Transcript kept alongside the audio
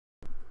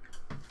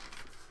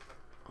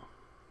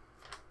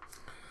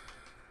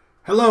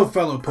Hello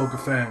fellow poker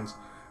fans,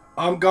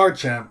 I'm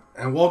Garchamp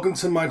and welcome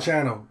to my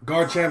channel,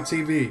 Garchamp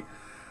TV.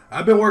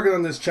 I've been working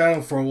on this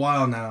channel for a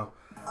while now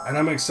and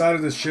I'm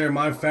excited to share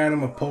my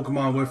fandom of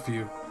Pokemon with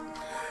you.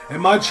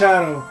 In my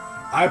channel,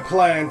 I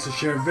plan to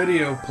share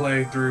video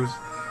playthroughs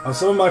of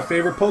some of my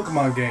favorite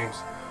Pokemon games,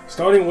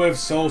 starting with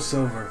Soul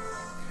Silver.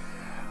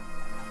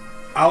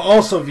 I'll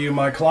also view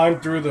my climb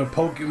through the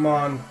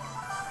Pokemon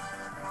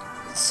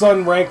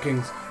Sun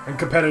rankings and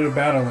competitive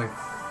battling.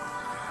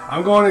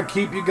 I'm going to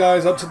keep you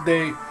guys up to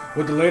date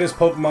with the latest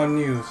Pokemon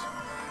news.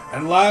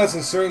 And last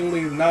and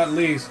certainly not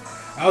least,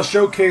 I'll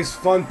showcase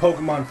fun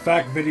Pokemon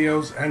fact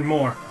videos and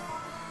more.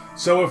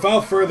 So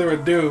without further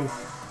ado,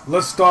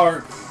 let's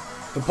start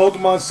the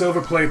Pokemon Silver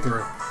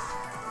playthrough.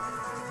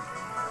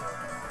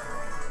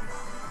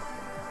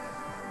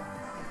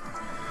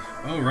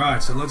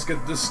 Alright, so let's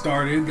get this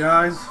started,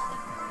 guys.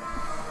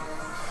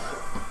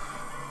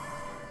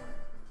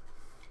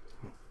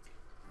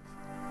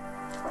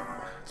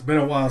 It's been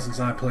a while since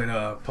I played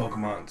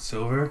Pokemon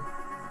Silver.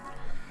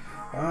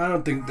 I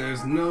don't think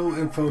there's no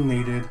info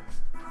needed.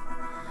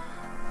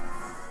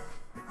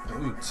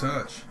 Ooh,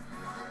 touch.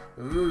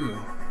 Ooh.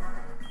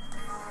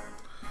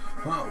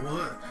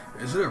 What?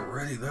 Is it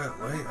already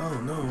that late?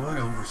 Oh no, I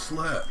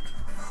overslept.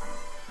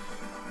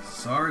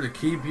 Sorry to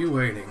keep you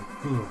waiting.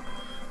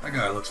 That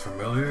guy looks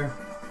familiar.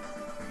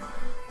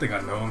 I think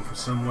I know him from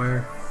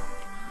somewhere.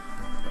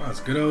 Oh, it's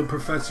good old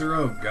Professor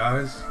Elm,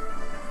 guys.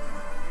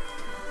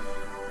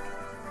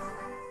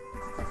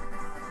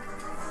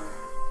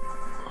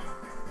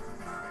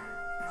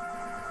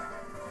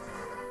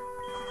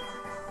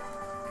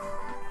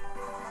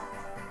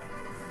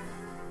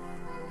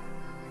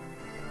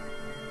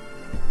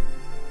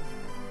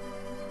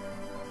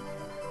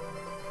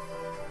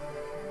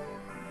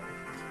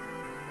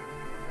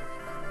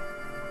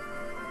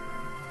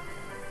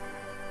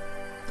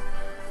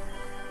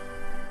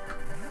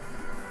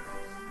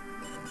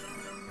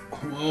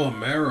 Whoa,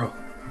 Meryl.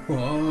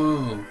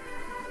 Whoa.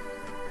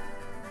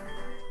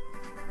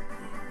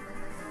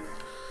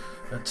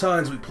 At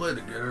times we play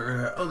together,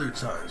 and at other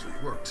times we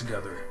work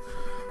together.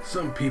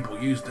 Some people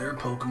use their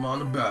Pokemon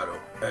to battle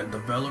and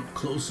develop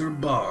closer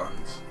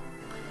bonds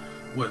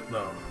with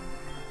them.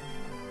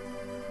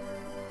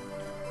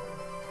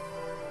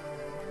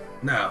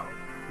 Now,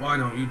 why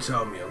don't you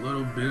tell me a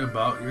little bit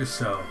about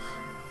yourself?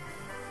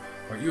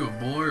 Are you a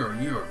boy or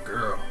are you a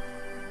girl?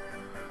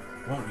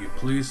 Won't you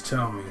please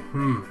tell me?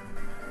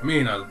 I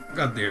mean, I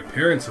got the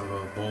appearance of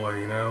a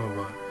boy, you know,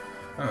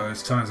 but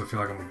there's times I feel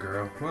like I'm a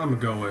girl. Well, I'm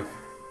gonna go with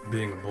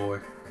being a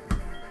boy.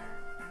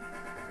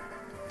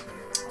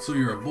 So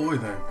you're a boy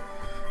then?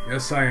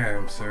 Yes, I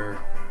am, sir.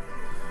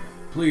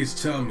 Please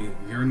tell me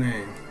your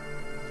name.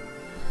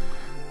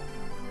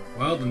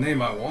 Well, the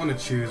name I want to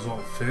choose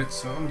won't fit,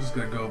 so I'm just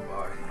gonna go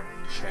by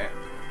Champ.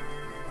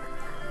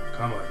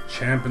 I'm a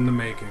champ in the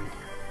making.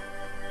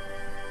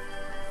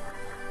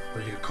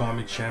 But you can call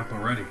me Champ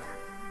already.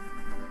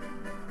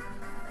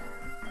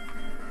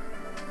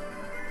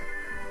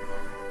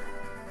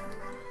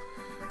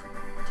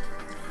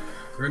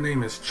 Your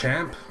name is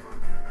Champ?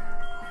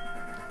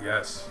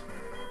 Yes.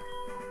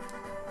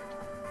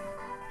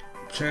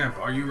 Champ,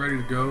 are you ready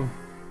to go?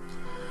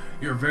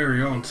 Your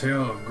very own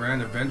tale of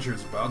grand adventure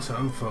is about to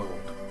unfold.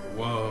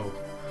 Whoa.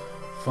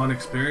 Fun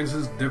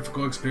experiences,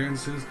 difficult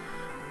experiences.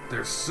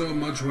 There's so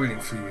much waiting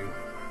for you.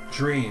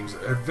 Dreams,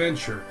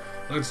 adventure.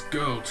 Let's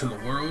go to the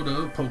world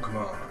of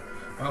Pokemon.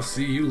 I'll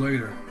see you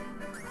later.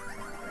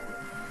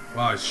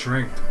 Wow, I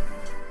shrinked.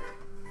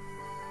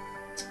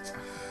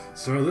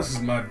 So this is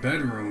my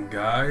bedroom,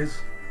 guys.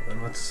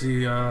 And let's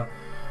see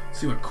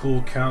what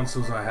cool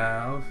consoles I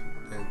have.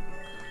 And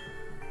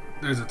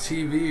there's a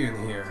TV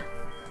in here.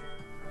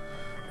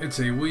 It's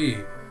a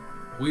Wii.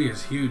 Wii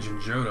is huge in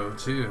Johto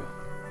too.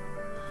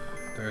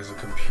 There's a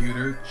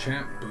computer,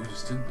 Champ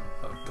boosted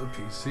up the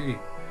PC.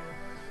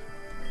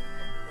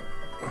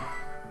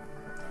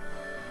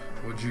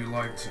 Would you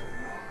like to?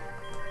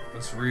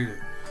 Let's read it.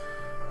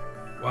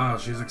 Wow,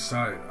 she's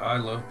excited. I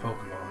love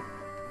Pokemon.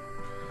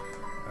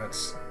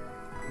 That's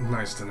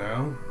nice to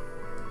know.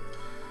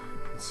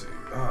 Let's see.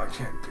 Oh, I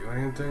can't do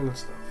anything?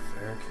 That's not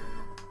fair.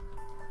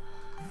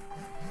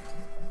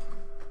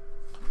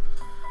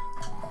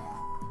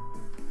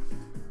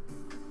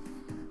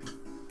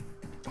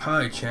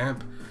 Hi,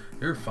 Champ.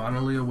 You're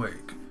finally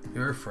awake.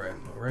 Your friend,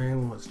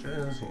 Lorraine, was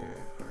just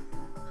here.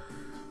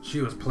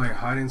 She was playing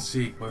hide and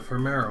seek with her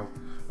Meryl.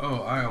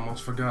 Oh, I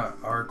almost forgot.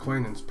 Our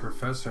acquaintance,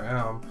 Professor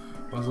Elm,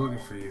 was looking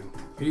for you.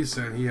 He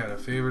said he had a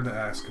favor to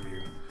ask of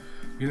you.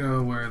 You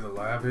know where the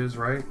lab is,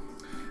 right?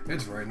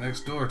 It's right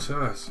next door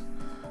to us.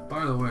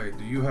 By the way,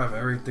 do you have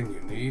everything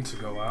you need to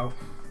go out?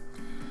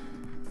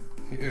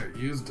 Here,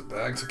 use the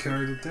bag to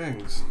carry the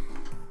things.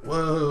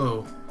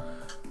 Whoa!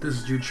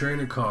 This is your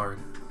trainer card.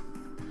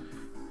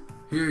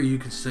 Here you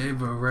can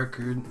save a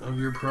record of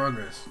your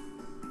progress.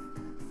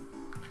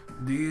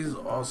 These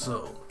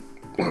also...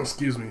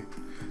 excuse me.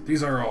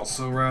 These are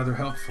also rather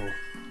helpful.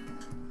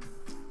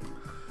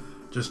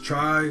 Just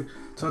try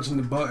touching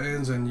the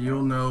buttons and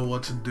you'll know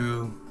what to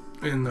do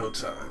in no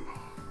time.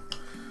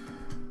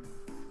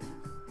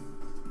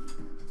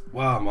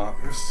 Wow, Mom,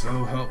 you're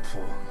so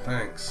helpful.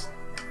 Thanks.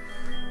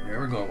 Yeah,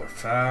 we're going with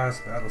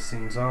fast. Battle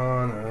scenes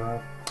on.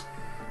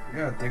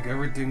 Yeah, I think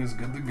everything is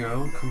good to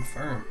go.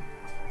 Confirm.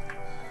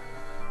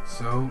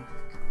 So,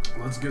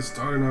 let's get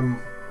started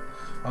on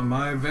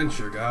my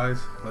adventure, guys.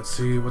 Let's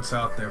see what's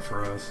out there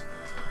for us.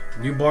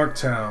 New Bark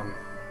Town.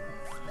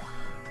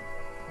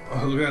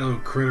 Oh, look at that little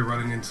critter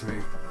running into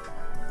me.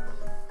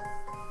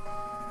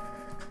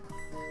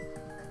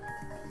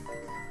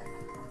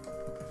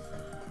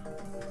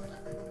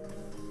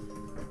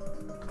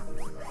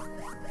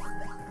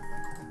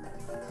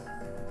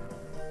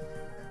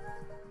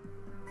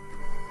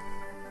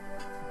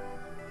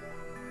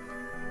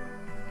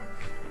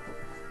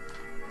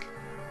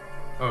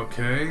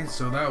 Okay,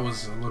 so that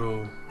was a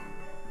little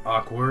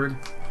awkward.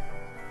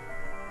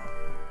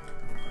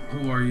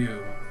 Who are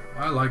you?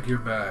 I like your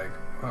bag.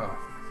 Oh,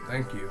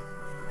 thank you.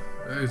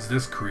 There's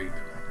this creep.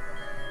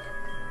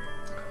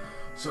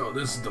 So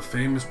this is the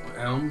famous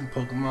Elm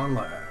Pokemon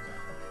Lab.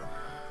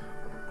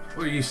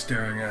 What are you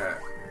staring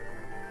at?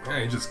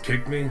 Hey, you just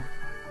kicked me?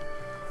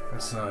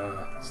 That's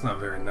not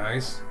very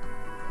nice.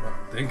 I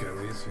think at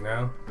least, you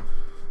know?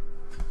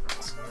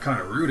 It's kind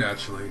of rude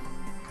actually.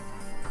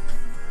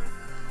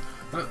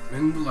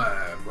 In the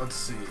lab, let's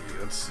see.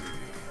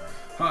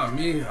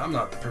 Me, I'm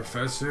not the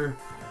professor.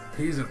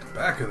 He's at the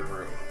back of the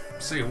room.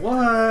 Say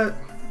what?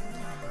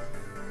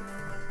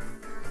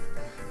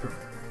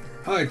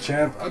 Hi,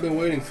 champ, I've been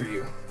waiting for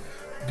you.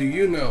 Do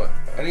you know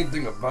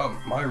anything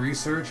about my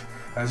research?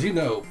 As you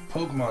know,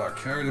 Pokemon are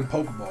carried in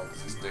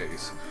Pokeballs these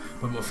days.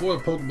 But before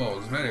the Pokeball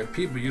was invented,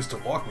 people used to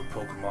walk with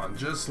Pokemon,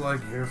 just like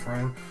your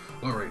friend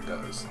Lorraine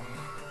does.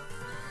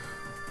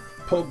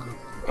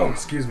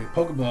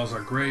 Pokeballs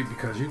are great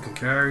because you can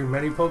carry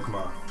many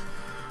Pokemon.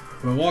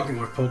 But walking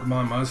with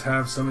Pokemon must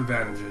have some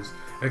advantages.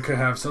 It could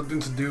have something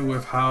to do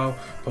with how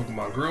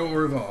Pokemon grow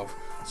or evolve.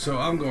 So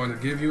I'm going to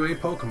give you a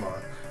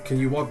Pokemon. Can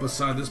you walk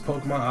beside this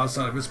Pokemon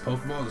outside of its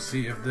Pokeball to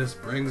see if this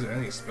brings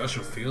any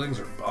special feelings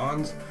or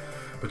bonds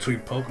between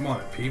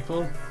Pokemon and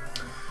people?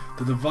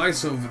 The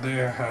device over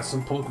there has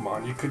some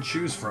Pokemon you could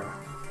choose from.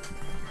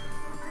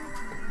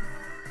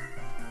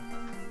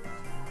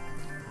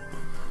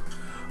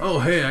 Oh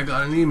hey, I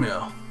got an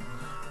email.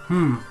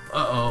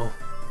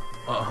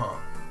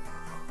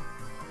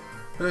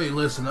 Hey,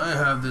 listen, I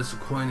have this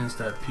acquaintance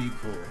that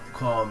people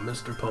call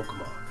Mr.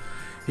 Pokemon.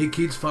 He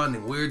keeps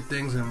finding weird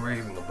things and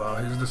raving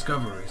about his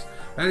discoveries.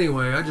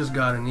 Anyway, I just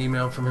got an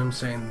email from him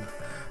saying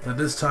that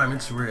this time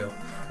it's real.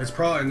 It's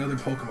probably another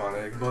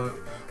Pokemon egg, but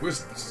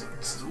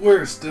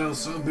we're still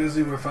so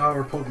busy with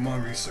our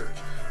Pokemon research.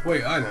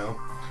 Wait, I know.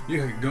 You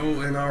can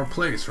go in our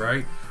place,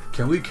 right?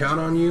 Can we count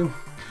on you?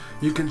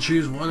 You can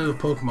choose one of the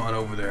Pokemon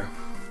over there.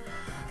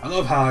 I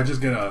love how I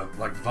just get a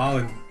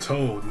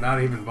told,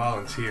 not even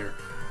volunteer.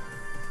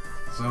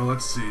 So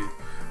let's see.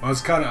 Well,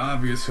 it's kind of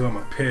obvious who I'm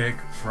gonna pick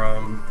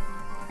from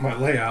my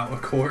layout,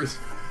 of course.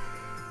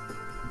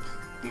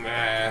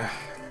 Nah.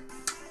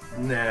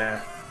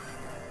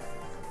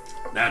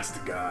 That's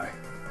the guy.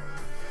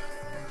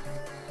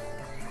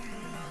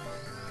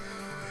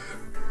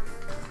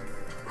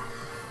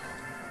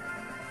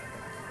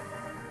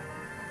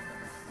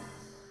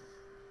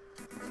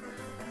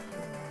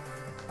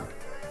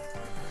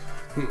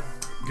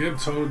 Give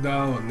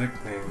Totodile a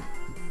nickname.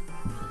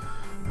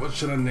 What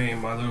should I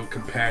name my little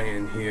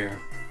companion here?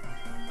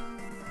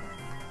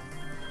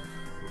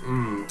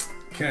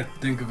 Can't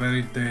think of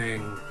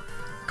anything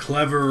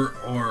clever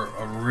or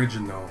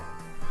original.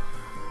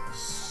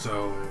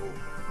 So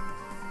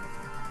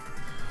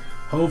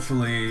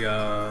hopefully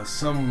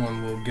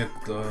someone will get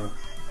the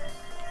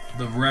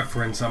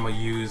reference I'm gonna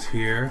use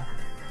here.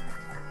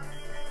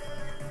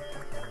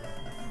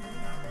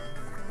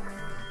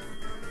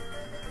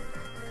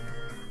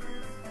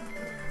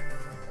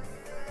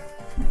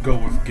 Go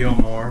with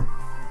Gilmore,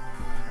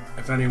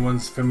 if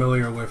anyone's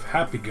familiar with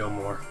Happy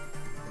Gilmore.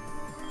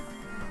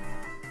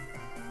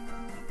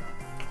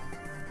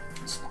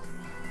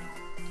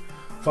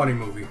 Funny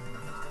movie.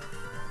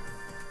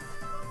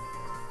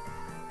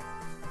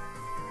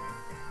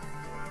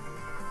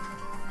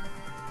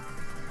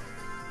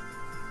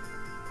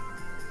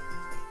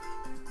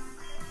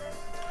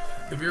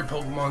 If your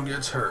Pokemon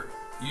gets hurt,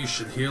 you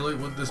should heal it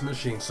with this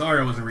machine. Sorry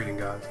I wasn't reading,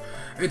 guys.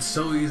 It's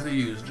so easy to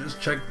use. Just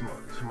check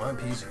my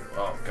PC.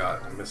 Oh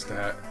god, I missed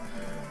that.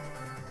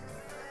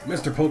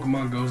 Mr.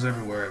 Pokemon goes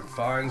everywhere and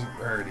finds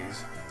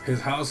rarities.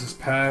 His house is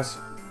past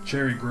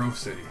Cherry Grove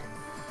City.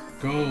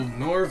 Go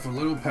north a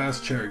little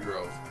past Cherry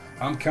Grove.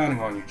 I'm counting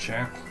on you,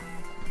 champ.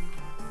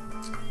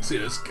 See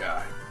this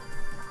guy.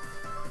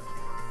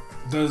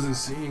 Doesn't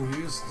seem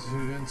used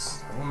to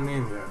its own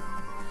name yet.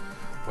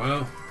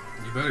 Well,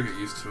 you better get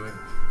used to it.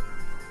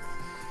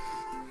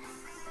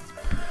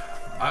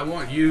 I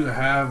want you to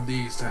have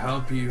these to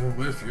help you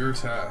with your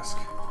task.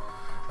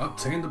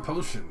 Obtain the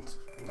potions.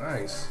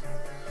 Nice.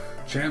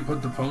 Champ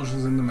put the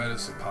potions in the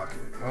medicine pocket.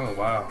 Oh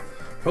wow.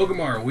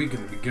 Pokemon are weak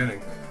in the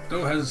beginning.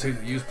 Don't hesitate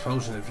to use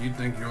potions if you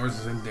think yours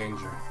is in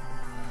danger.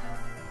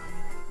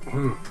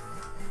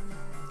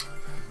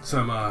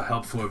 Some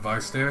helpful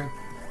advice there,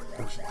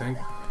 don't you think?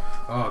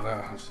 Oh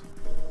no,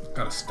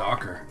 got a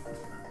stalker.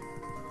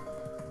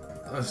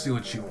 Let's see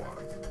what you want.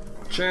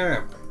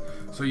 Champ!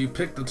 So you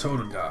picked the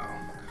Totodile.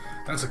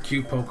 That's a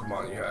cute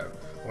Pokemon you have.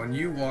 When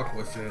you walk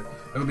with it,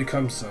 it'll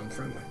become some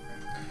friendly.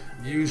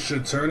 You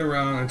should turn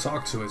around and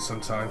talk to it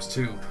sometimes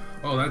too.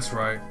 Oh, that's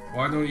right.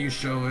 Why don't you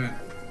show it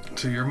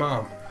to your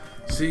mom?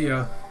 See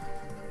ya.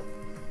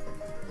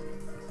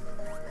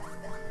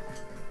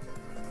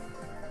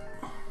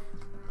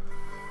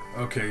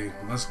 Okay,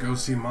 let's go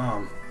see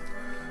mom.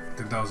 I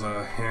think that was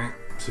a hint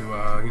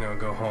to,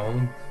 go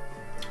home.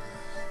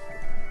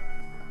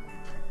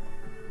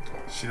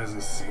 She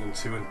doesn't seem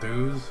too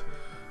enthused.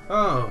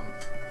 Oh,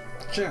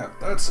 Champ,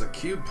 that's a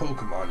cute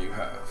Pokemon you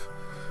have.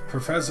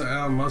 Professor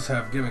Elm must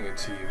have given it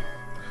to you.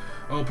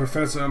 Oh,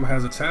 Professor Elm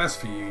has a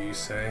task for you, you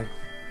say?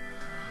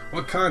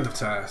 What kind of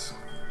task?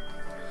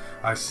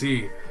 I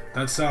see.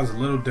 That sounds a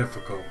little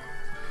difficult.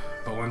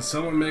 But when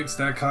someone makes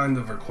that kind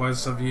of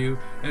request of you,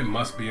 it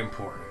must be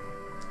important.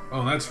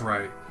 Oh, that's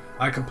right.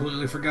 I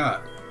completely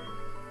forgot.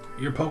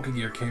 Your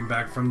Pokegear came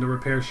back from the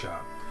repair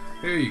shop.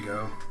 Here you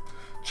go.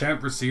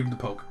 Champ received the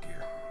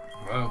Pokegear.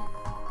 Well,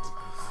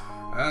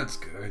 that's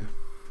good.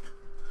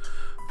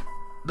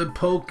 The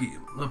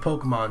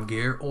Pokemon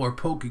gear, or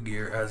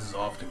Pokegear as is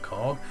often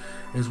called,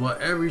 is what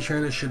every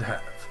trainer should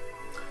have.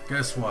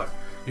 Guess what?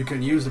 You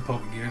can use the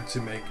Pokegear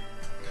to make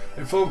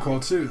a phone call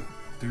too.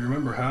 Do you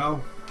remember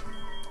how?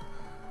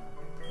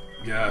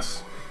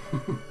 Yes.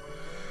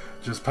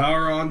 Just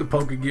power on the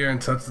Pokegear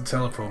and touch the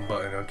telephone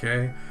button,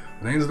 okay?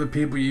 The names of the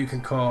people you can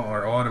call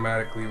are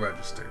automatically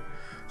registered.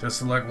 Just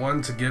select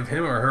one to give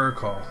him or her a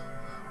call.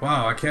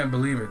 Wow, I can't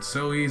believe it. It's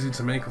so easy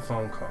to make a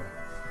phone call.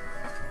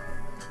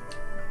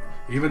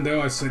 Even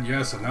though I said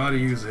yes and know how to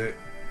use it,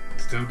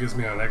 it still gives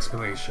me an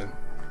explanation.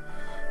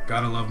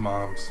 Gotta love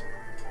moms.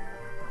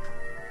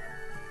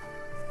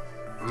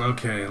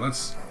 Okay,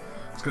 let's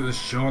get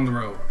this show on the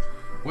road.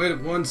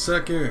 Wait 1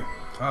 second.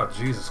 Oh,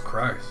 Jesus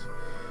Christ.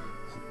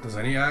 Does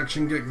any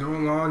action get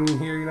going on in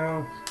here, you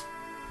know?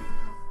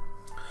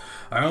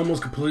 I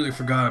almost completely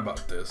forgot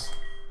about this.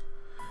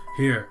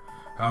 Here,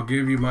 I'll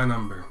give you my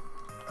number.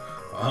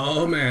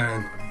 Oh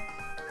man.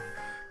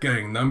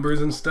 Getting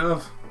numbers and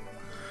stuff?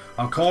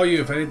 I'll call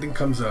you if anything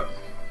comes up.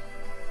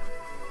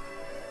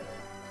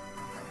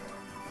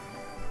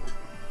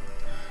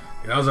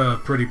 Yeah, that was a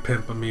pretty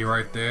pimp of me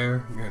right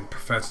there. Getting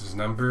Professor's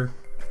number.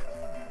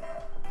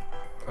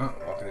 Oh,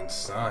 walking in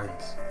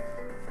signs.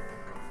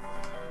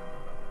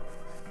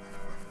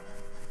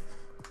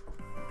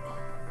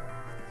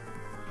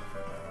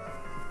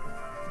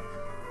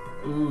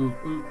 Ooh,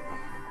 ooh.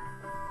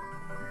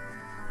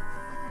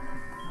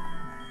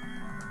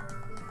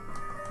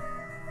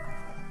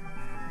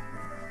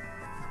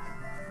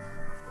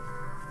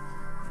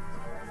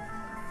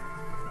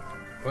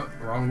 What?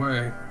 Wrong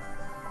way.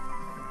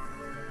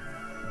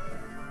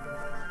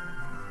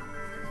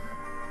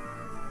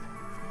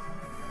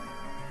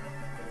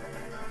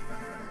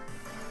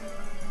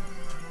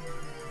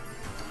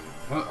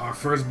 Well, our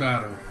first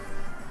battle.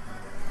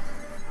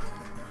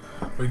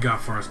 What you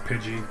got for us,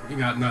 Pidgey? You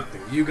got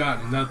nothing. You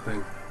got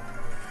nothing.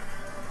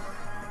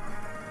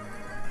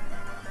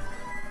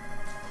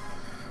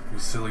 You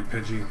silly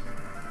Pidgey.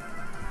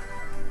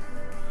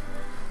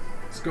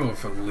 Let's go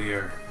with a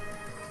Leer.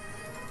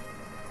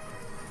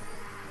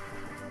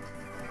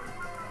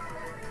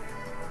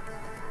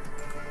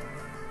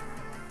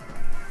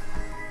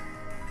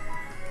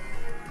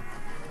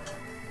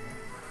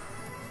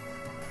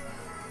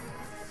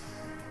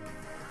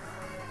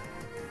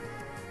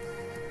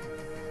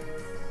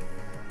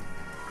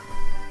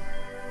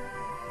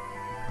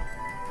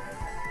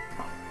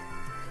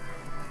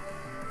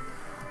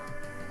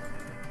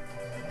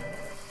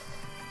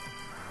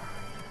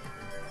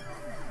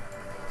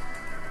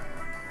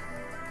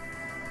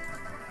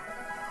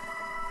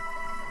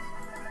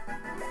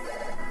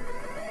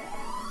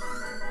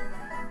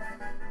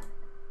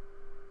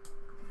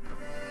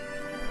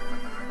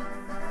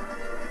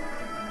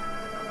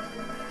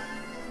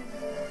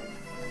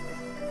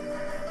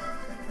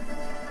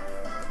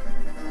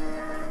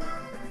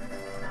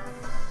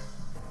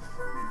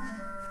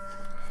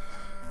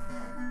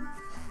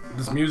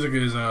 This music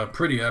is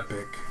pretty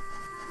epic.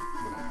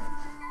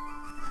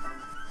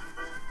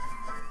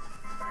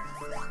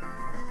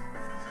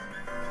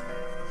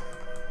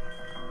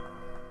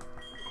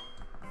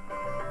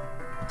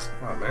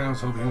 Oh man, I was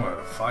hoping you wanted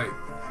to fight.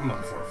 I'm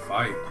looking for a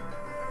fight.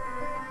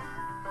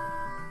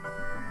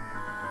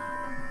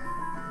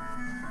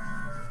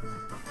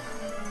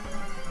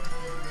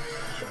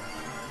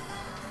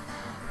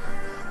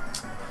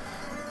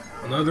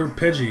 Another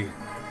Pidgey.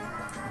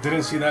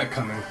 Didn't see that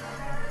coming.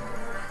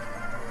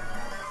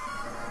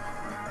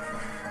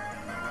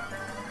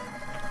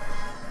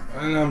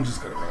 And I'm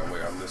just gonna run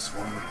away on this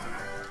one.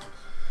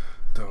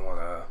 Don't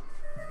wanna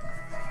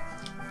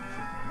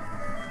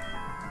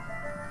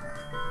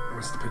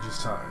waste the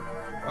Pidgey's time.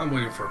 I'm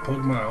waiting for a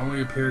Pokemon that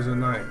only appears at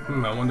night.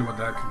 I wonder what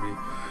that could be.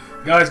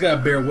 Guys,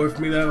 gotta bear with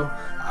me though.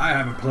 I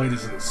haven't played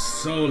this in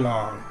so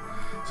long.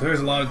 So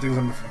there's a lot of things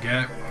I'm gonna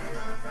forget.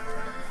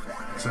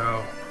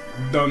 So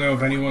Don't know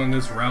if anyone in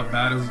this route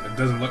battles. It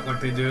doesn't look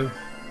like they do.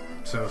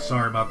 So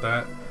sorry about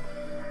that.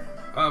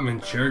 I'm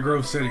in Cherry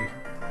Grove City.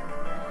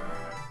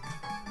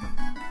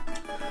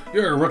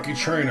 You're a rookie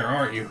trainer,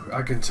 aren't you?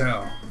 I can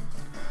tell.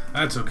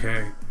 That's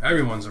okay.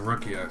 Everyone's a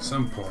rookie at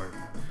some point.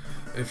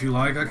 If you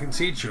like, I can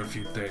teach you a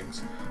few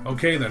things.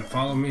 Okay then,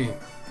 follow me.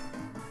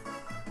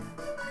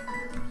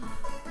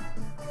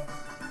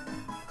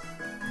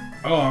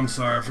 Oh, I'm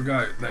sorry, I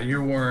forgot that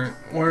you weren't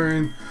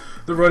wearing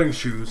the running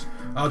shoes.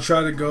 I'll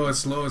try to go as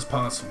slow as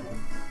possible.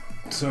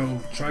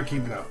 So, try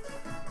keeping up.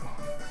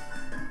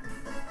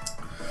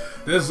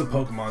 This is the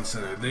Pokemon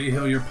Center. They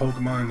heal your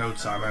Pokemon in no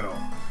time at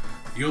all.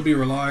 You'll be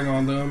relying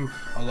on them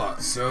a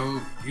lot,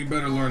 so you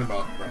better learn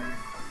about them.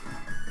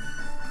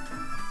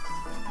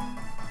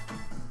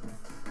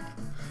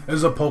 This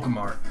is a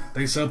Pokemart.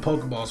 They sell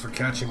Pokeballs for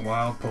catching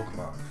wild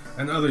Pokemon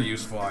and other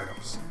useful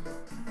items.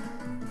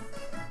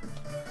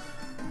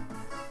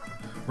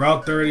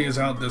 Route 30 is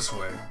out this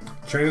way.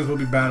 Trainers will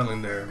be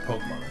battling there in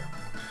Pokemon.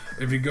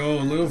 If you go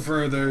a little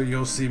further,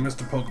 you'll see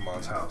Mr.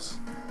 Pokemon's house.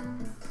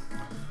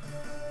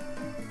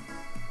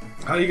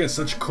 How do you get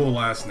such a cool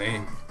last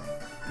name?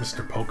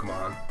 Mr.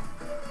 Pokemon.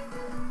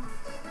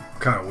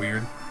 Kinda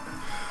weird.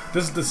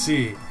 This is the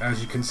sea,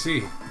 as you can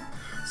see.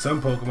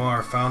 Some Pokemon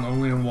are found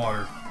only in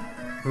water.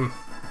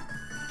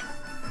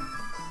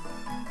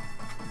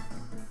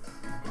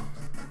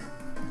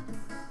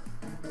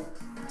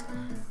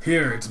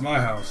 Here, it's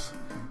my house.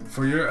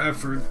 For your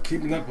effort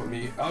keeping up with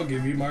me, I'll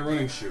give you my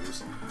running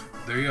shoes.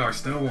 There you are,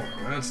 still warm.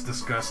 That's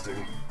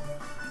disgusting.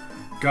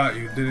 Got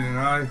you, didn't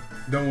I?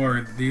 Don't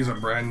worry, these are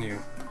brand new.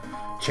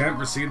 Champ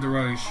received the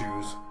running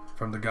shoes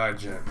from the guide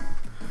gym.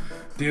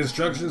 The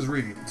instructions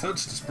read,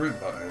 touch the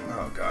sprint button.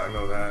 Oh god, I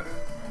know that.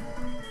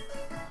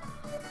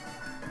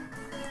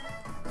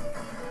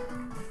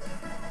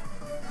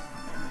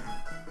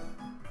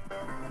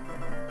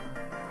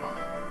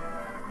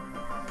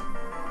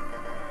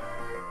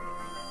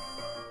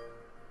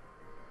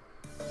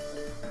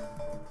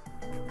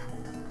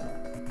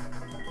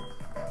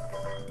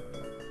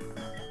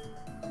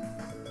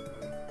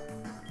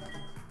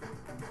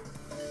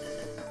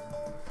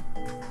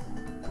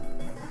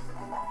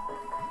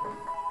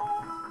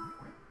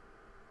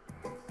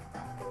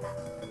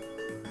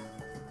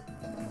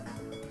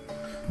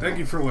 Thank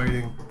you for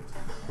waiting.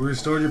 We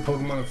restored your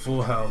Pokemon at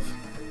full health.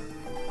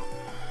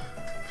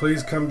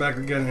 Please come back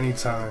again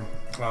anytime.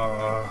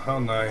 Aw, how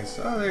nice.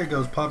 Oh, there he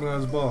goes, popping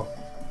on his ball.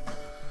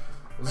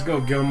 Let's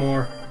go,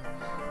 Gilmore.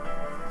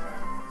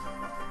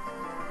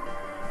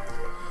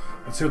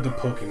 Let's see what the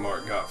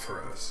Pokemart got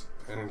for us.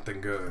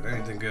 Anything good,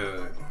 anything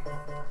good.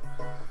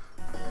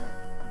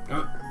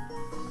 Oh.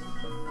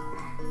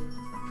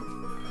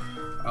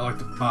 I like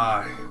to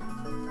buy.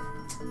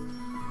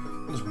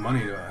 How much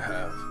money do I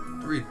have?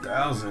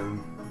 3,000.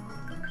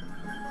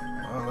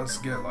 Well, let's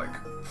get like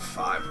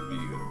 5 of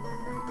you.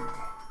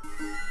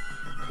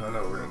 Cause I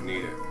know we're gonna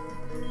need it.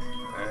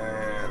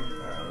 And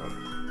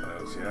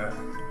those, yeah.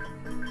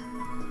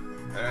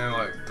 And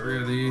like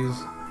 3 of these.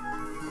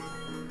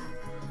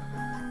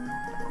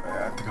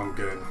 Yeah, I think I'm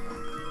good.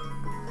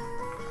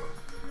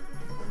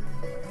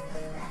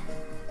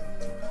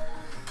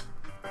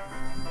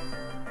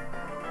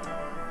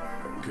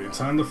 Okay,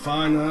 time to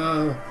find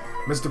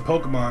Mr.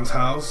 Pokemon's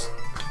house.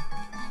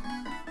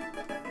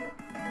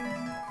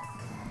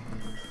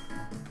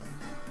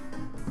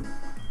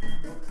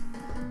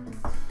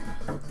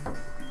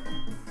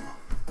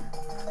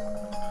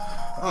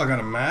 Oh, I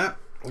got a map.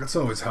 That's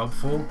always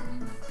helpful.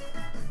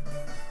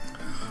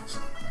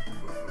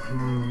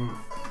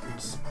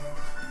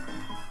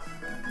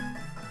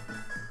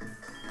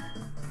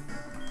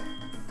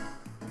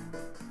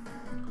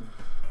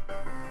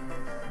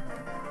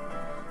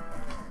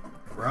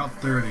 Route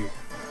 30.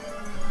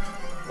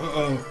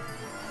 Uh-oh.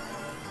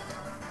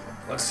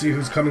 Let's see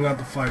who's coming out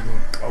to fight me.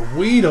 A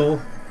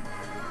Weedle?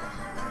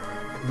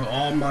 The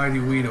almighty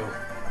Weedle.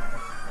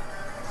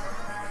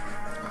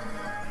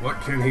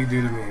 What can he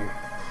do to me?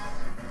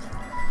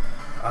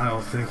 I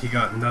don't think he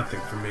got nothing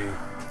for me.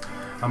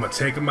 I'm gonna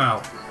take him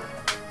out.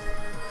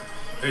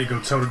 There you go,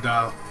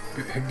 Totodile.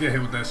 Get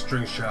hit with that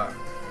string shot.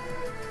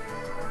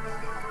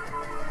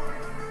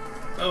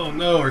 Oh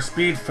no, her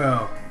speed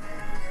fell.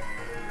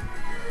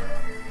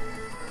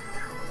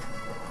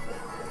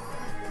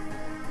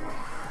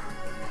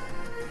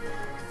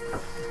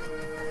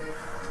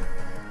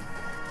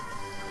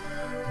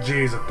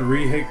 Jeez, a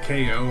 3-hit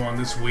KO on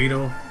this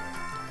Weedle.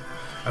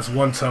 That's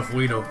one tough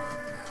Weedle.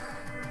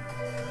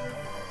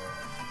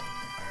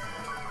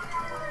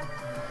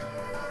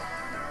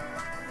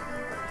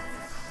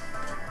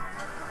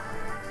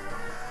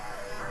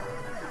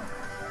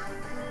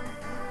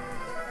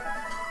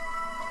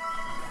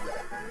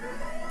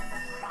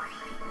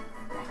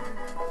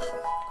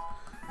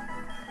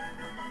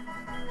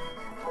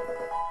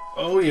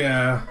 Oh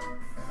yeah.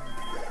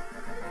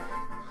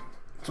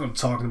 That's what I'm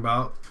talking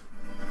about.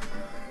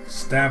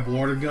 Stab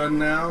water gun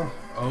now?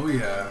 Oh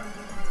yeah.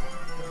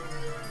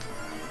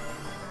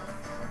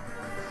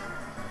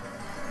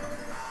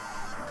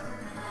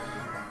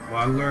 Well,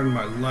 I learned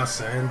my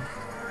lesson.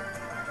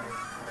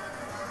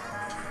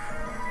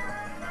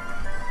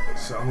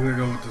 So I'm gonna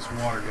go with this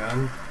water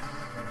gun.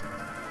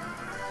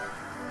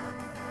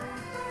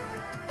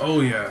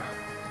 Oh yeah.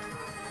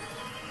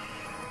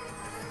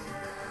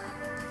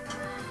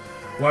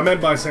 What I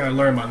meant by saying I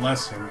learned my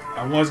lesson,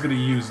 I was gonna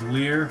use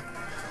Leer,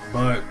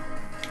 but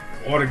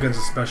water gun's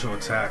a special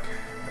attack,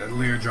 and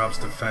Leer drops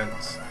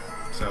defense,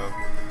 so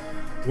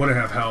wouldn't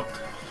have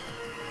helped.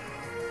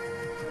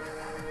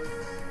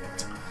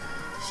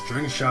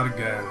 String shot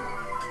again.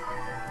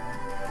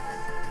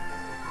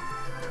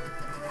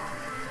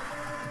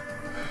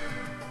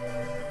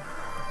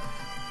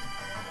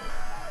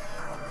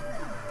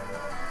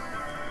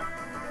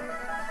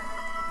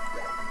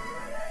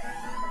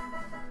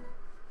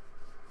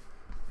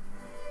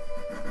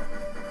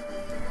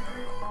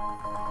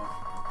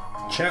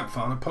 Champ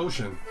found a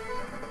potion.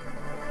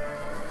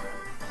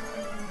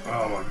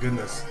 Oh my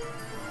goodness.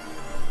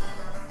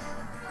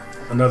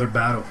 Another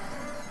battle.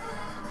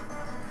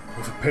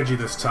 With a Pidgey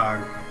this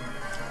time.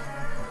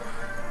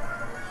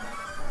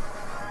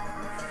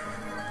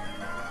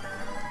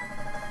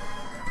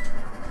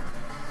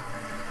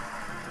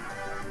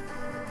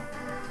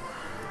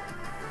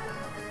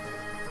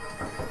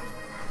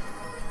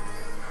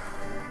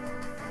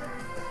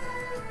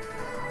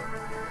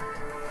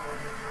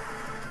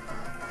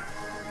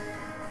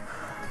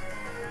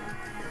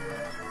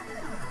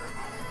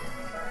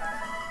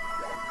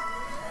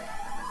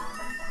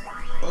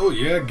 Oh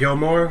yeah,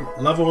 Gilmore,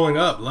 leveling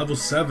up, level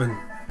 7.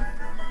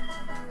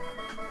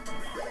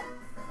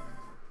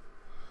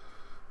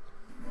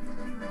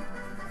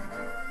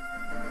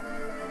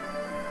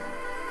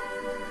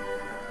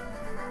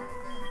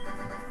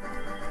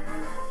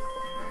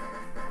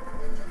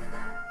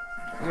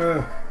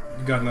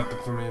 You got nothing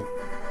for me.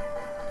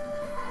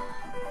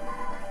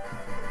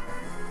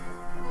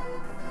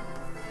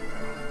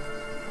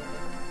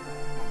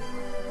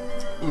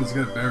 Let's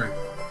get a berry.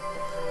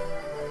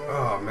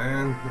 Oh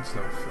man, that's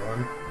no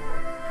fun.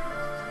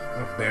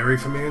 A berry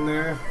for me in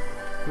there?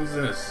 Who's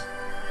this?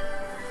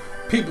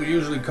 People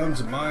usually come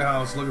to my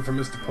house looking for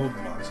Mr.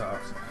 Pokemon's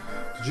house.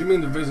 Did you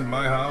mean to visit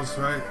my house,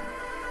 right?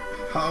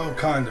 How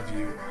kind of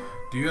you.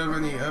 Do you have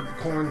any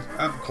apricorns?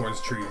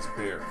 Apricorns trees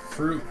bear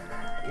fruit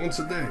once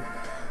a day.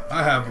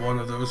 I have one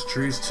of those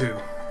trees too.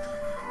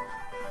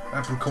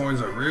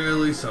 Apricorns are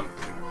really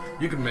something.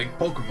 You can make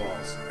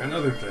Pokeballs and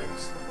other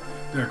things.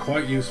 They're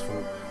quite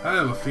useful. I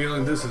have a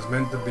feeling this is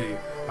meant to be.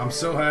 I'm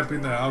so happy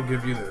that I'll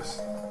give you this.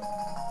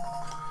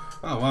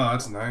 Oh wow,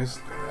 that's nice.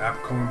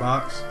 Apricorn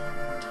box.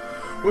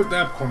 With the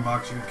Apricorn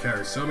box you can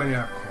carry so many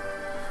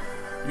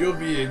Apricorn. You'll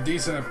be a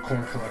decent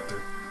Apricorn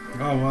collector.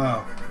 Oh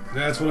wow,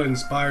 that's what I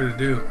inspired to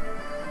do.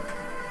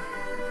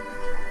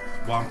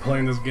 While I'm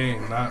playing this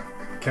game, not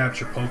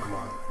capture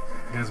Pokemon.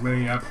 Get as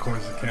many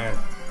Apricorns as you can.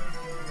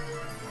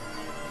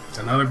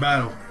 Another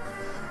battle.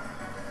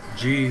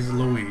 Jeez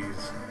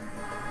Louise.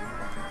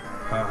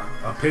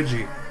 A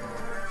Pidgey.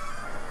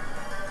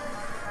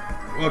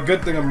 Well,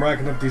 good thing I'm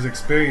racking up these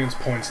experience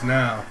points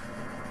now.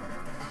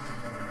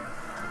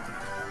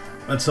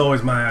 That's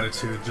always my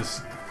attitude.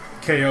 Just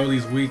KO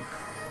these weak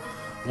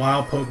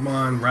wild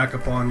Pokemon, rack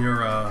up on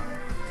your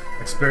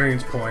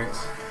experience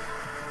points,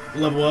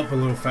 level up a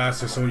little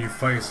faster so when you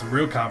fight some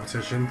real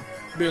competition,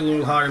 be a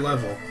little higher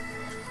level.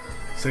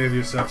 Save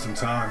yourself some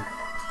time.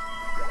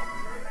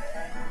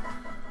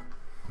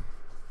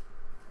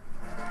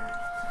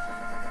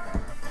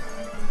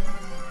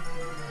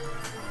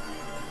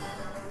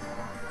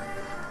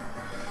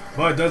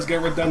 But it does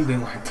get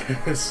redundant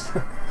like this.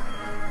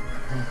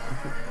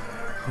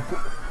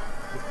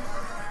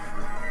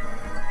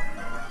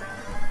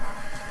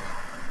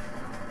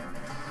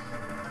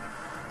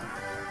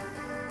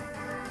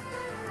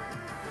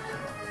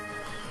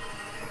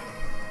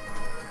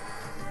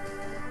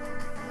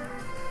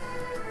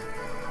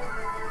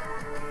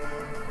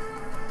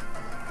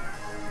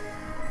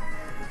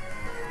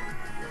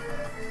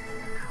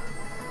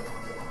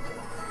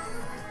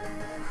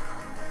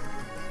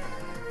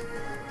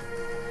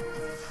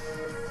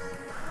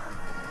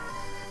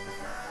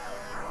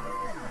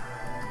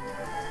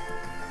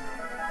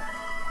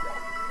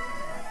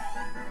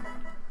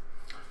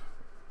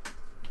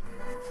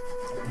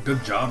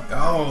 Good job.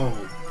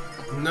 Oh,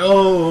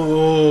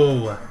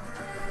 no.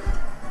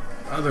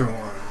 Other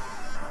one.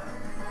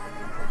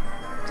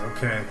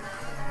 Okay.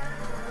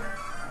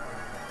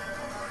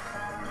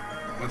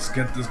 Let's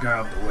get this guy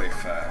out the way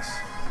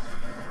fast.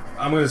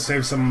 I'm going to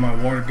save some of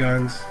my water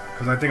guns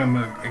because I think I'm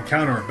going to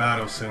encounter a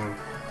battle soon.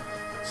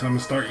 So I'm going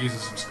to start using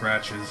some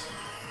scratches.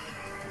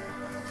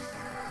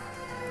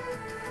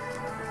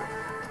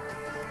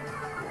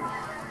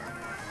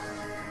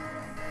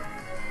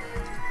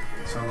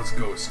 So let's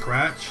go with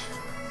Scratch.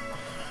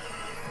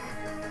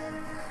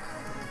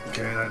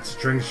 Okay, that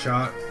string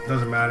shot.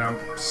 Doesn't matter, I'm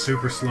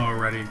super slow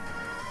already.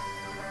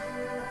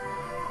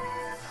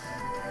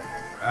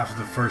 After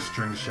the first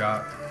string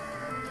shot.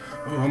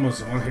 Oh,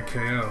 almost a one-hit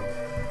KO.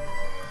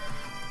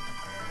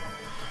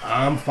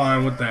 I'm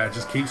fine with that.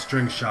 Just keep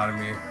string shotting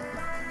me.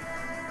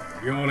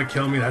 If you don't want to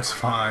kill me, that's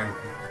fine.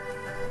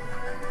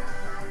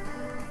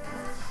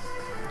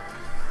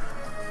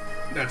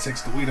 That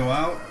takes the Weedle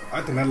out.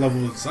 I think that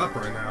level is up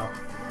right now.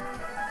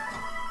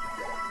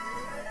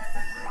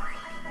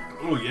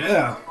 Oh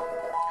yeah.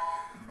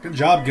 Good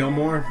job,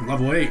 Gilmore.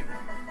 Level 8.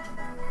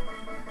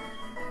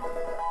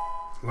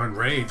 Learn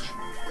Rage.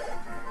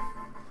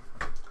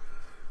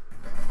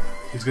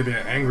 He's gonna be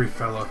an angry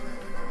fella.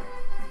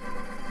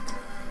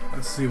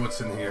 Let's see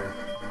what's in here.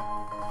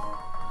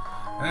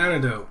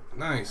 Antidote.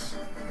 Nice.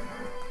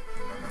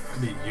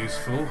 Could be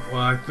useful.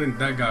 Well, I think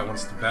that guy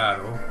wants to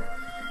battle.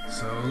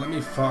 So let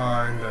me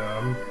find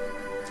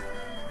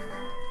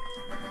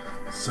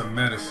some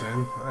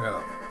medicine. I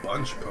got a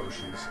bunch of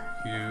potions.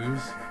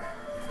 Use.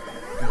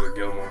 Go to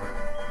Gilmore.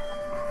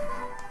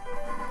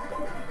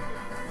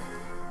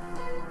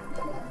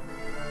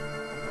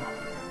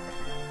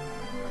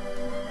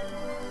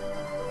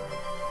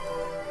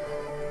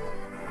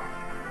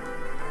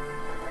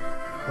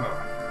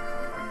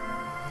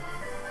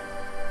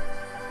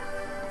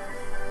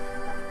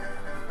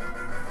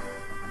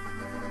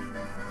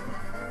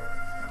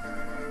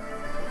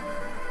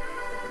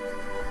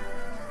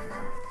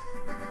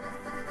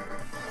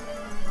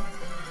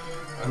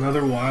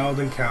 Another wild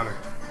encounter.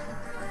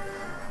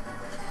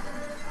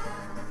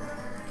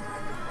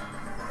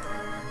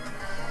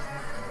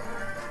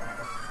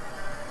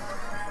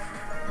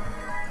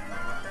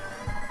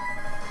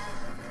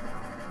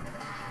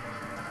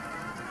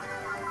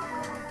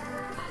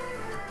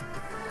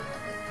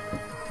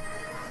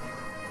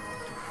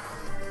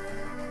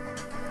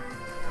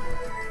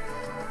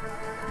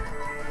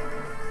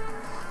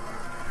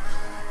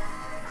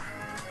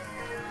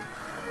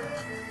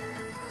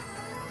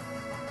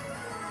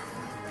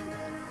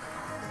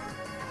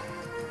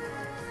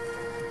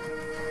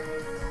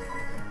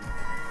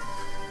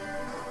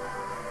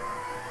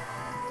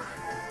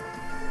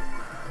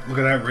 Look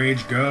at that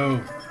rage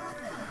go.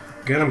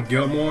 Get him,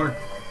 Gilmore.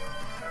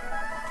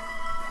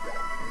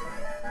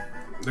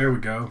 There we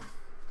go.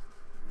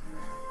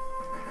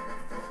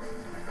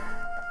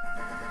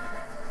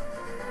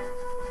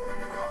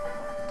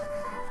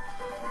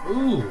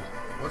 Ooh,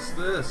 what's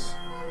this?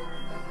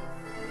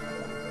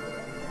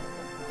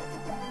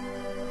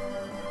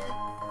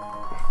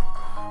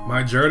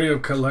 My journey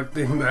of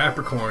collecting the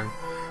apricorn.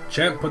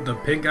 Champ put the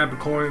pink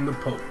apricorn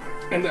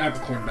in the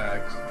apricorn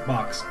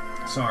box.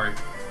 Sorry.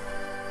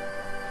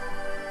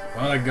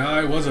 Well, that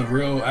guy was a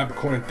real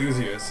apricorn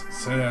enthusiast.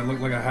 Said I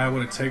looked like I had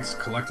what it takes to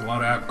collect a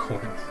lot of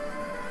apricorns.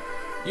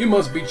 You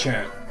must be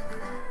Champ.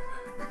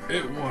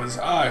 It was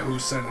I who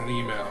sent an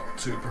email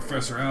to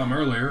Professor Elm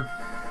earlier.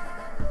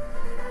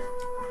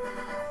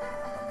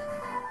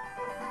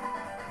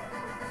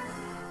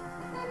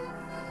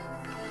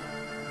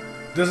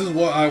 This is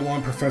what I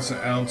want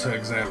Professor Elm to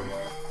examine.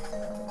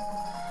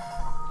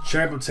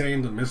 Champ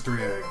obtained the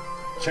mystery egg.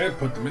 Champ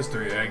put the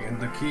mystery egg in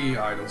the key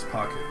item's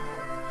pocket.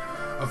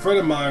 A friend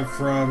of mine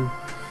from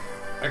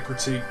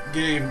Equity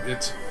gave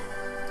it.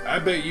 I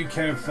bet you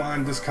can't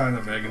find this kind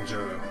of egg in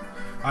Johto.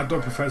 I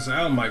thought Professor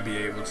Elm might be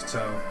able to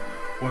tell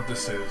what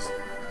this is.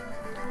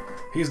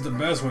 He's the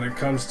best when it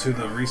comes to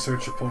the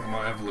research of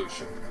Pokemon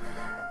evolution.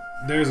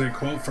 There's a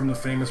quote from the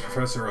famous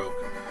Professor Oak.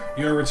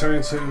 You're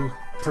returning to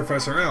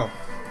Professor Elm.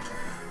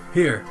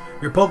 Here,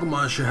 your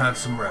Pokemon should have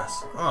some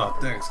rest. Oh,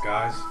 thanks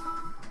guys.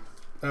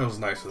 That was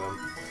nice of them.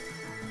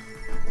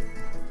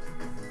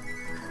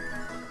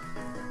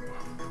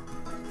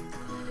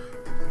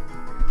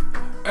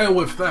 And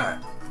with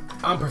that,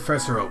 I'm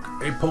Professor Oak,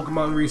 a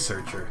Pokemon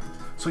researcher.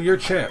 So you're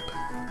Champ.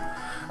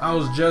 I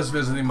was just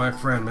visiting my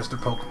friend, Mr.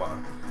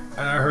 Pokemon,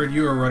 and I heard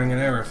you were running an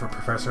errand for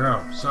Professor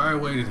Elm, so I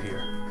waited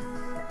here.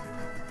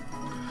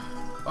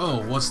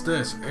 Oh, what's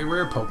this? A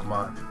rare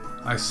Pokemon.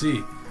 I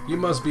see. You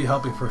must be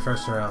helping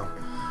Professor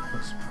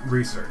Elm's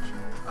research.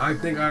 I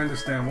think I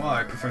understand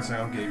why Professor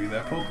Elm gave you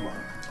that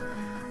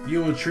Pokemon.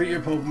 You will treat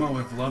your Pokemon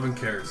with love and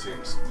care, it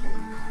seems.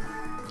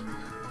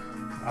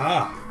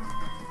 Ah.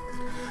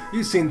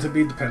 You seem to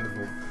be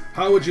dependable.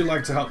 How would you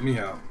like to help me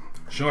out?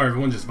 Sure,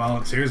 everyone just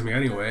volunteers me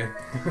anyway.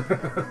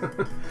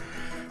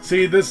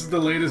 See, this is the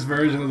latest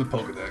version of the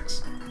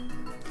Pokedex.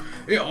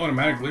 It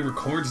automatically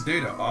records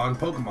data on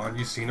Pokemon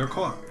you've seen or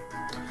caught.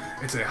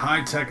 It's a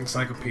high-tech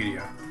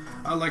encyclopedia.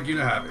 I'd like you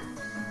to have it.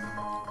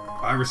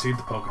 I received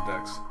the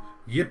Pokedex.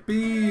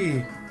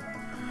 Yippee!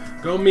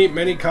 Go meet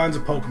many kinds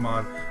of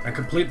Pokemon and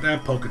complete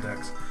that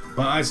Pokedex,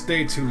 but I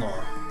stayed too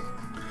long.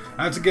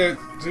 I have to get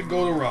to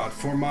Goldenrod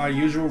for my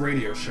usual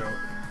radio show.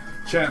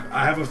 Champ,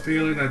 I have a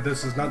feeling that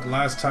this is not the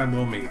last time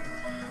we'll meet.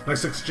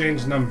 Let's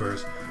exchange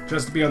numbers,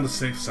 just to be on the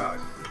safe side.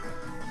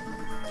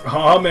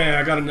 Oh man,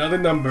 I got another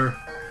number.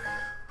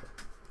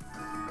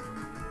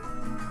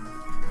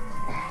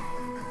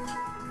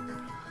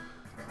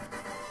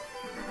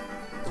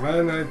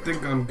 And I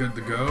think I'm good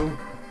to go.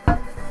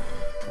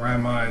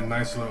 Ran my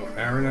nice little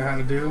errand I had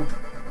to do.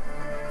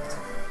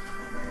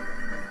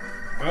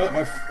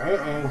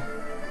 Uh-oh.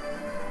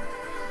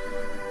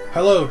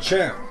 Hello,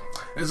 Champ.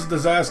 It's a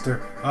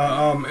disaster.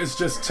 It's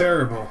just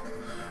terrible.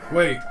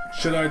 Wait,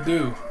 should I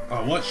do?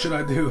 What should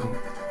I do?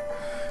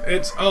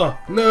 It's,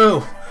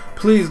 no!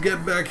 Please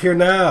get back here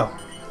now!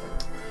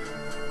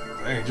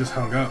 Hey, just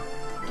hung up.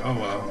 Oh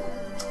well.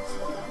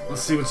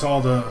 Let's see what's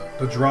all the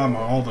drama,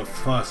 all the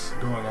fuss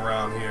going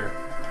around here.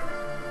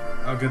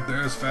 I'll get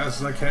there as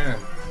fast as I can.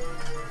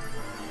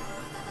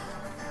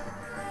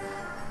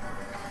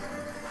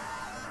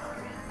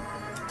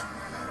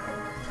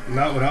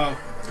 Not without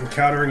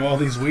encountering all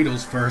these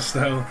Weedles first,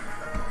 though.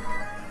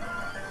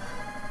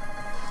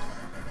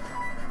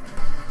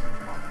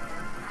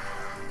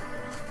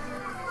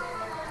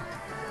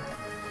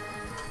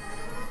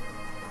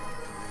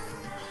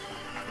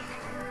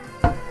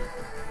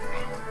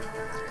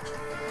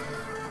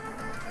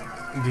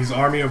 These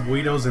army of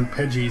Weedles and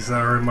Pidgeys that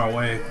are in my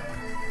way.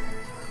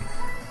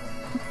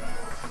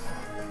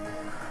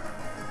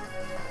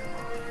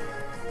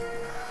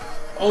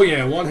 Oh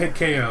yeah, one hit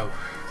KO.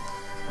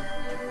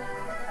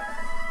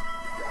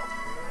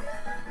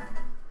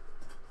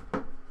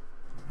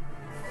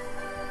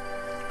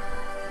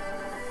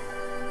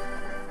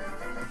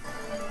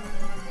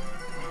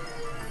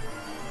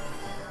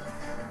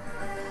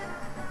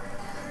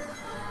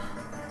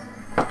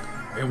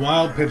 A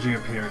wild Pidgey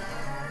appeared.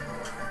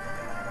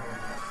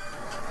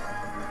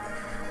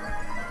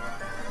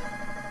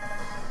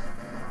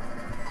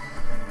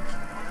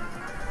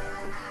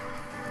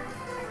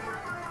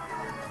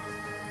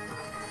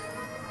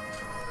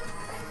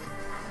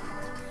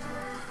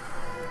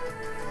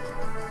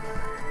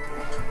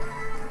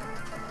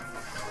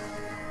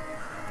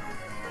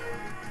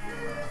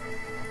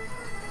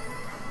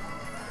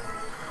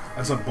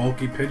 That's a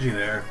bulky Pidgey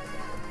there.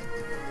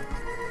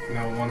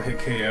 No one hit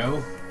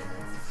KO.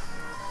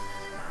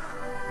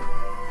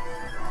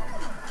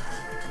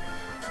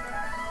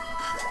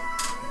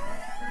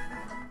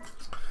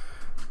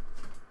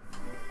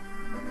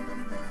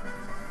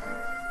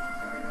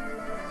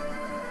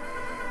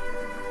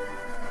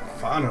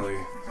 Finally.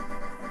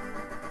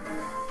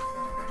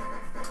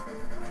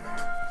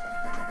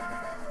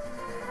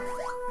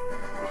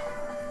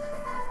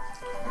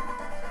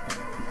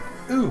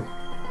 Ooh.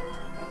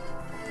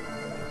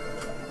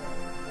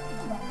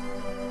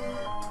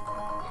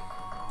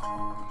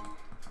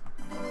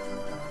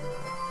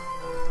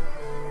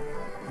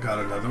 Got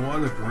another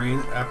one, a green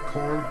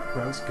acorn.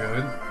 That's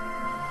good.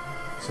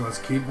 So let's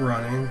keep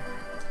running.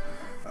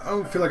 I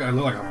don't feel like I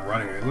look like I'm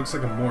running. It looks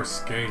like I'm more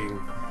skating.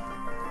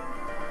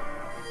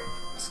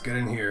 Let's get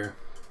in here.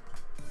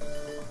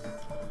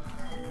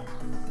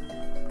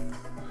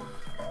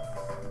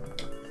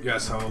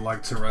 Yes, I would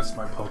like to rest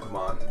my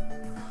Pokemon.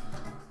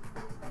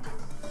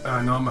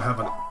 I know I'm gonna have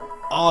an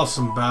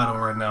awesome battle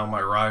right now,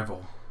 my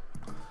rival.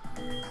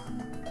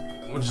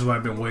 Which is what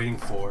I've been waiting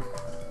for.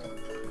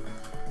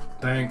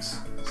 Thanks.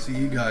 See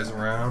you guys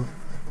around.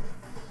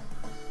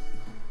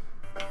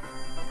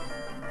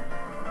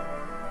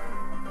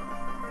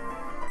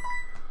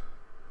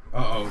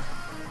 Uh-oh.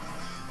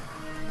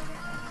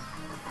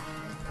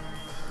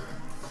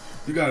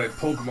 You got a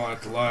Pokemon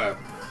at the lab.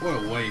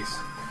 What a waste.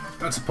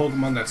 That's a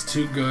Pokemon that's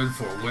too good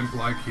for a wimp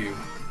like you.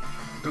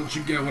 Don't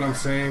you get what I'm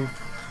saying?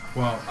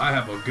 Well, I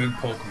have a good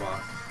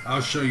Pokemon.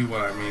 I'll show you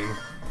what I mean.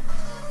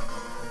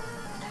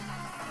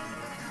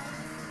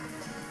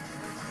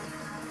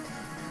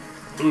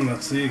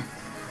 Let's see.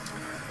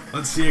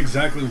 Let's see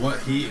exactly what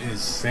he is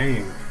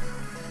saying.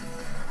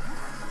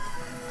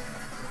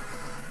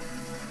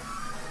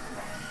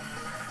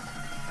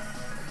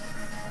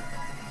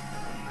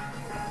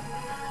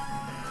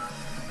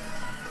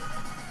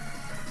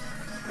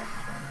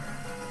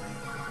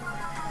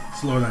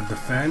 Let's lower that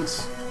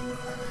defense,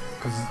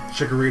 because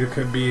Chikorita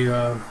could be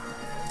a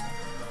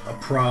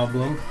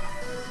problem.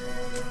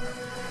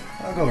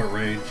 I'll go with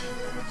Rage.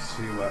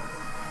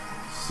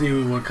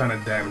 See what kind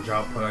of damage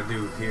output I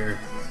do here.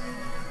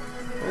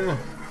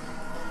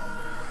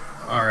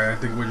 Alright, I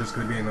think we're just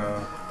gonna be in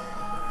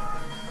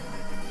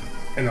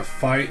a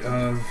fight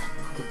of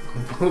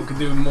who could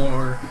do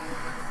more,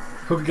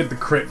 who could get the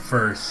crit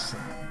first.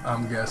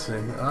 I'm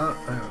guessing.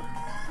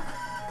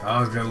 I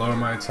was gonna lower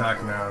my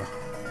attack now,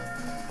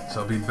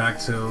 so I'll be back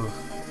to.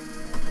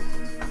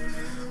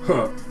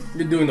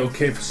 You're doing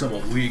okay for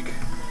someone weak.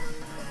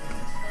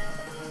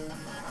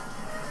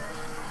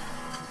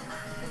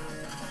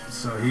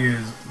 So he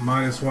is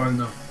 -1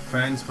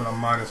 defense, but I'm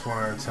 -1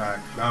 on attack.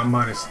 Now I'm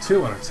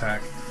 -2 on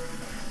attack.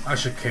 I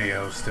should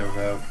KO still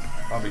though.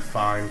 I'll be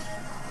fine.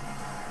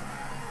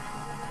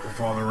 With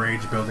all the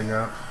rage building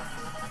up.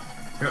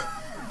 Yep.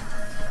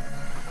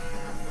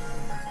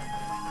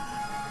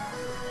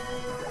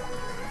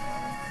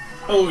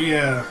 Oh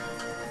yeah.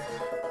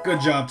 Good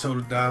job,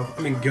 Totodile.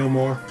 I mean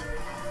Gilmore.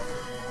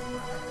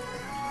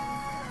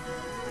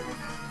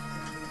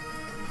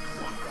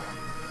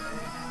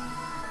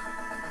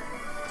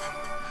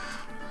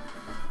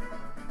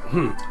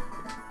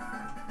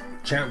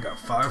 Champ got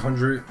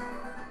 500,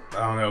 I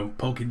don't know,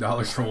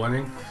 Poké-Dollars for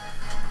winning.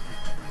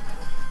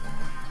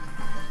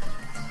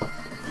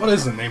 What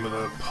is the name of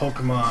the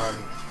Pokemon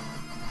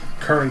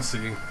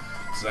currency?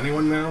 Does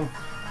anyone know?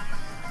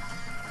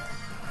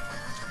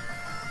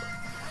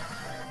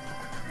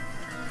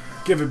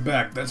 Give it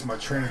back, that's my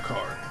trainer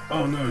card.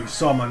 Oh no, you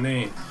saw my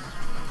name.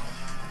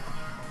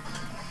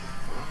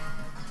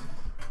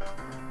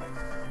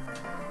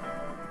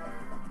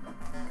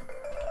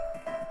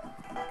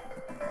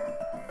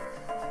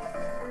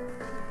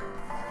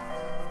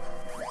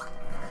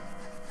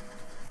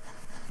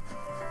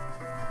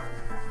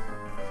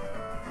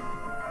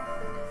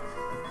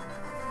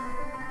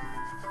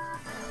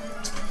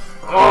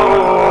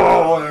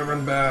 Oh, I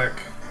run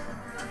back.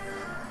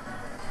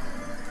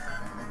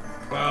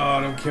 Oh,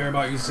 I don't care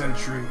about you,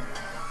 Sentry.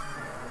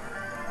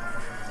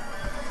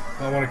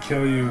 I want to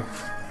kill you.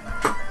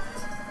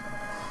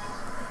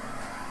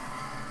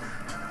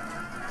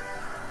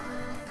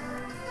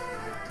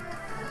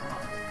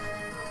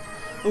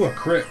 Ooh, a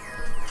crit.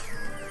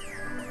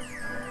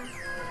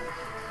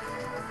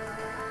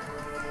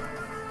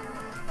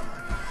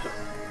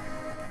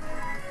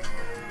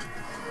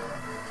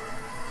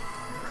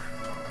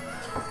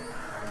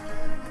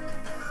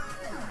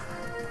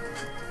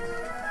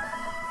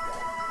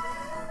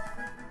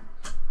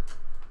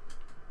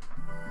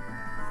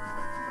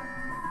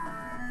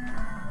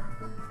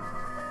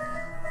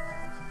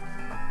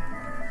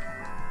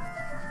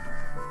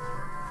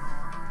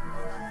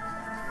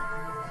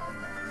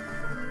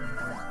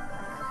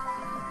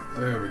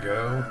 There we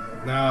go.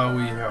 Now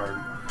we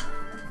are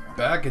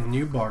back in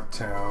New Bark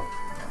Town.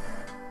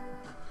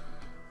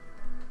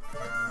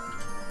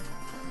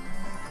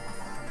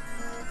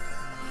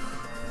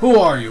 Who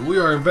are you? We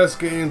are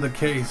investigating the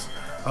case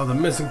of the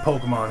missing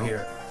Pokemon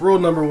here. Rule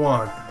number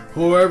 1.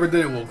 Whoever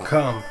did it will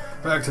come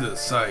back to the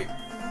site.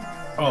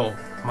 Oh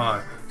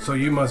my. So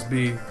you must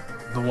be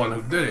the one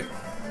who did it.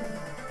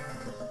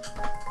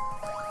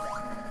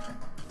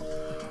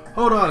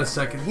 Hold on a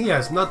second. He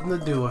has nothing to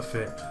do with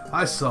it.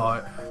 I saw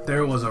it.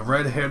 There was a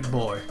red-haired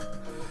boy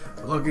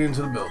looking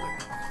into the building.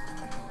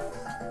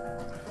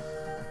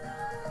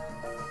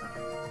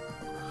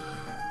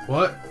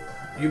 What?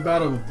 You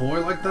battled a boy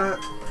like that?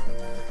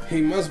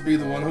 He must be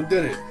the one who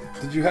did it.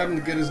 Did you happen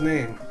to get his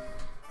name?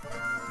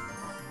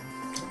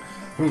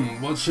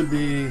 What should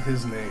be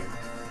his name?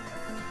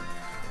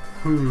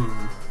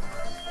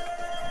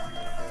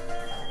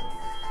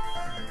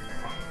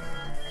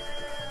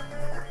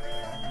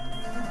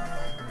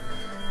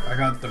 I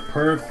got the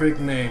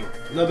perfect name.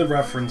 Another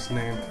reference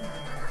name.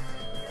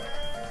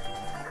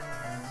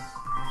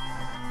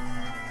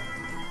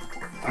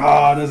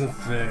 Ah, it doesn't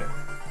fit.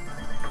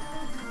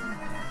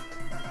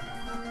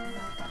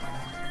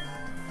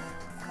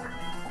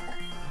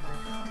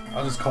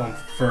 I'll just call him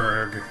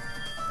Ferg.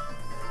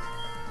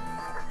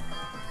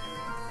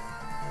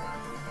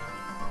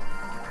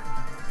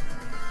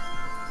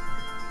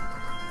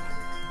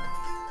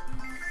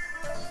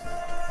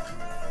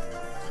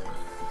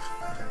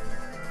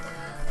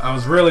 I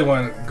was really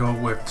wanting to go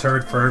with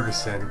Turd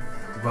Ferguson,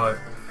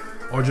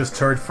 or just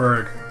Turd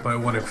Ferg, but it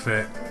wouldn't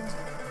fit.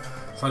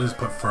 So I just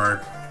put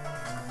Ferg.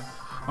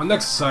 My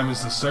next assignment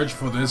is to search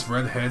for this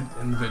redhead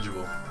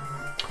individual.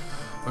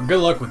 But good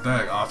luck with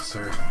that,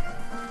 officer.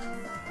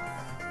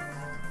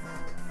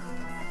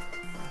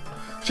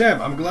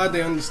 Champ, I'm glad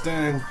they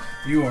understand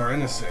you are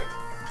innocent.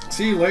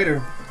 See you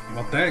later.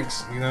 Well,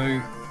 thanks. You know,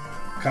 you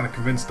kind of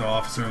convinced the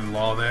officer of the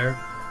law there.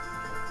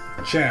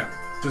 Champ,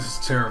 this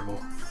is terrible.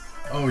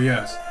 Oh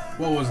yes,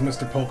 what was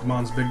Mr.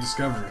 Pokemon's big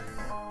discovery?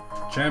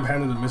 Champ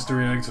handed the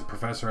mystery egg to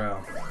Professor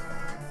Elm.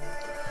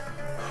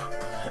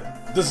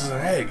 This is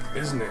an egg,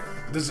 isn't it?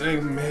 This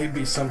egg may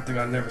be something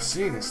I've never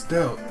seen.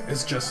 Still,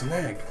 it's just an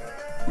egg.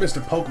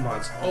 Mr.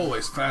 Pokemon's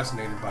always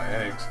fascinated by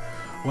eggs.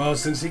 Well,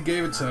 since he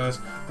gave it to us,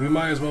 we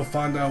might as well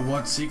find out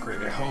what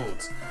secret it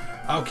holds.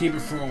 I'll keep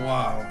it for a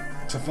while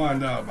to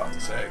find out about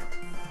this egg.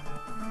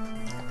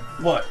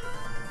 What?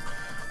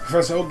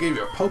 Professor Elm gave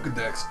you a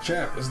Pokedex.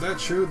 Champ, is that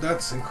true?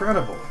 That's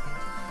incredible.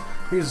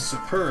 He's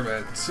superb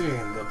at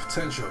seeing the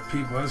potential of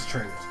people as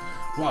trainers.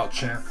 Wow,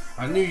 Champ,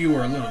 I knew you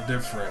were a little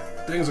different.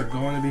 Things are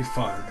going to be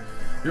fun.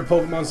 Your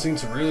Pokemon seem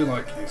to really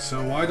like you,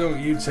 so why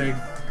don't you take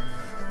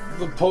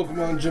the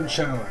Pokemon Gym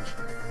Challenge?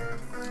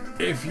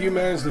 If you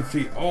manage to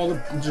defeat all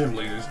the gym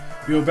leaders,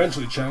 you'll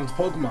eventually challenge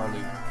Pokemon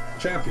League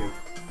Champion.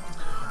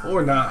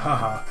 Or not,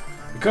 haha.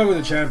 Becoming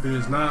the champion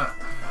is not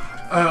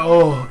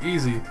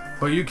easy,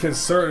 but you can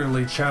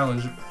certainly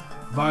challenge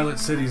Violet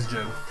City's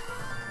gym.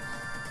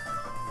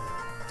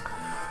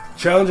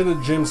 Challenging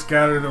the gym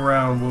scattered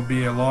around will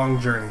be a long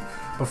journey.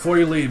 Before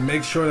you leave,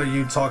 make sure that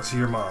you talk to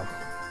your mom.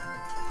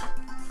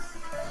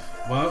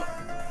 Well,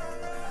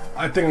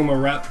 I think I'm gonna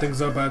wrap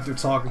things up after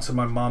talking to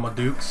my Mama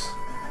Dukes.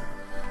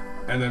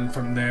 And then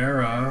from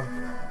there,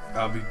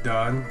 I'll be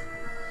done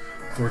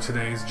for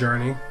today's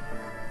journey.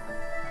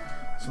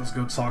 So let's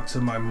go talk to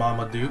my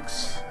Mama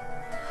Dukes.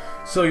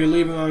 So you're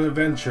leaving on an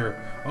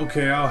adventure.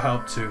 Okay, I'll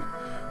help too.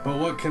 But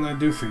what can I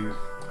do for you?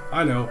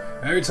 I know,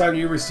 every time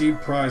you receive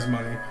prize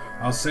money,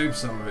 I'll save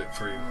some of it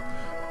for you.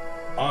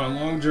 On a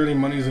long journey,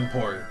 money is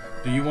important.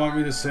 Do you want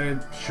me to say it?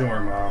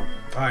 Sure, Mom.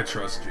 I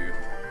trust you.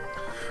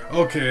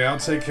 Okay, I'll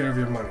take care of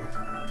your money.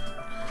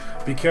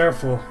 Be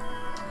careful.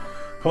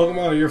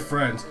 Pokemon are your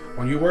friends.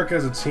 When you work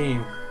as a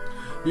team,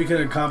 you can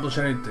accomplish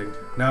anything.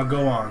 Now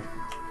go on.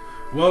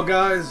 Well,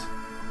 guys,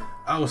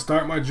 I will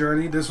start my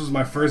journey. This was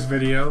my first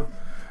video,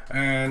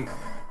 and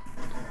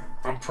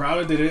I'm proud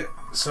I did it.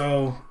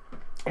 So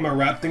I'm gonna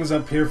wrap things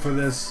up here for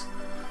this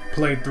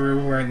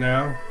playthrough right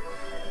now,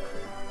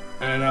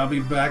 and I'll be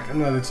back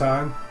another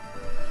time.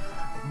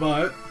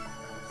 But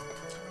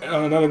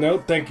on another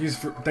note, thank you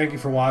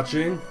for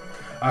watching.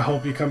 I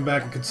hope you come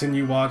back and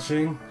continue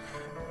watching.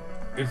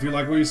 If you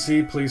like what you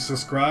see, please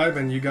subscribe,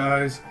 and you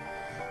guys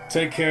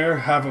take care.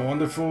 Have a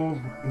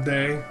wonderful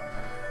day.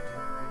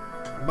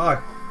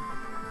 Bye.